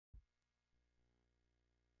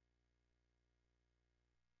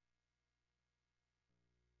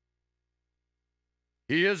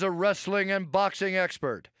He is a wrestling and boxing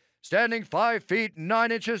expert, standing 5 feet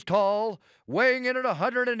 9 inches tall, weighing in at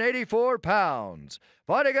 184 pounds,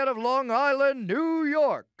 fighting out of Long Island, New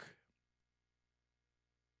York.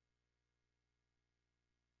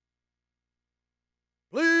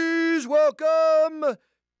 Please welcome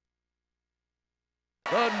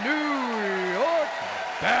the New York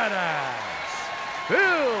Badass,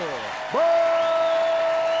 Bill Baroni.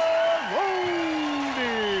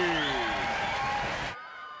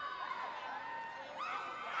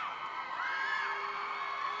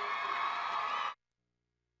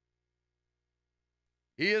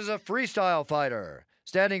 He is a freestyle fighter,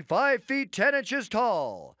 standing 5 feet 10 inches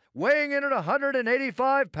tall, weighing in at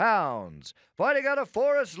 185 pounds, fighting out of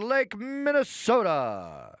Forest Lake,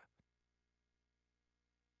 Minnesota.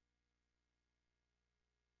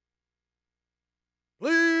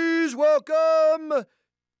 Please welcome the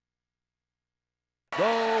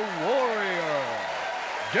Warrior,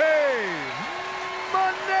 Menne.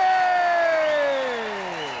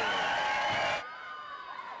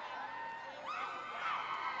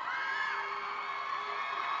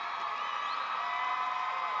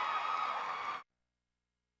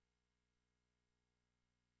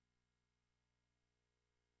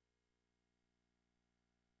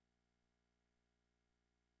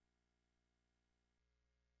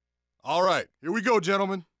 All right, here we go,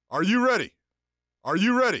 gentlemen. Are you ready? Are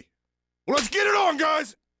you ready? Well, let's get it on,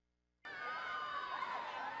 guys!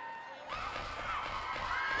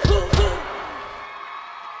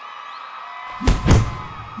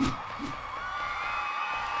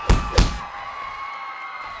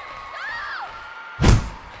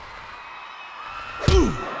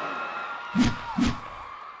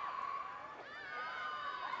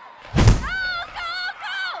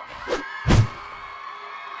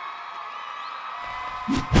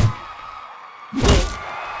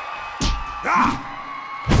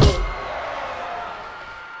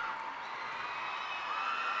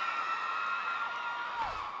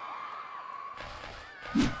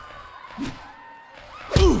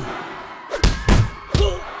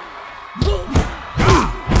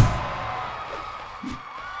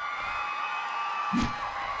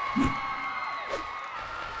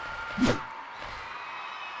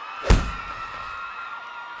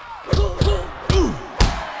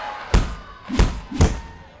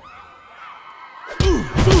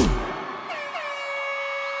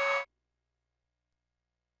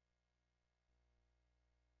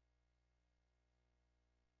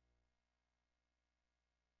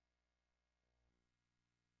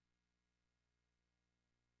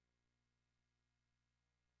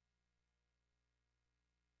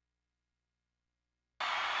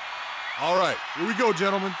 All right, here we go,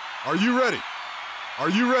 gentlemen. Are you ready?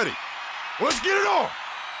 Are you ready? Well, let's get it on!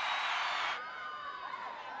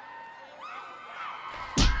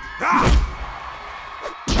 Ah!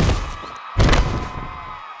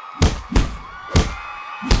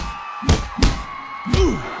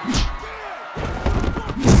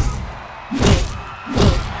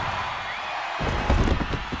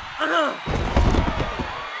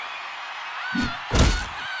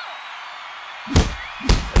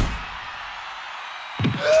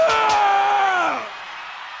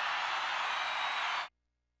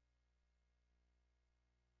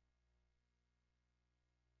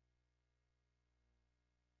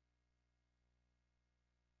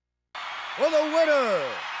 For the winner,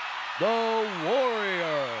 the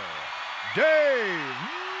Warrior, Dave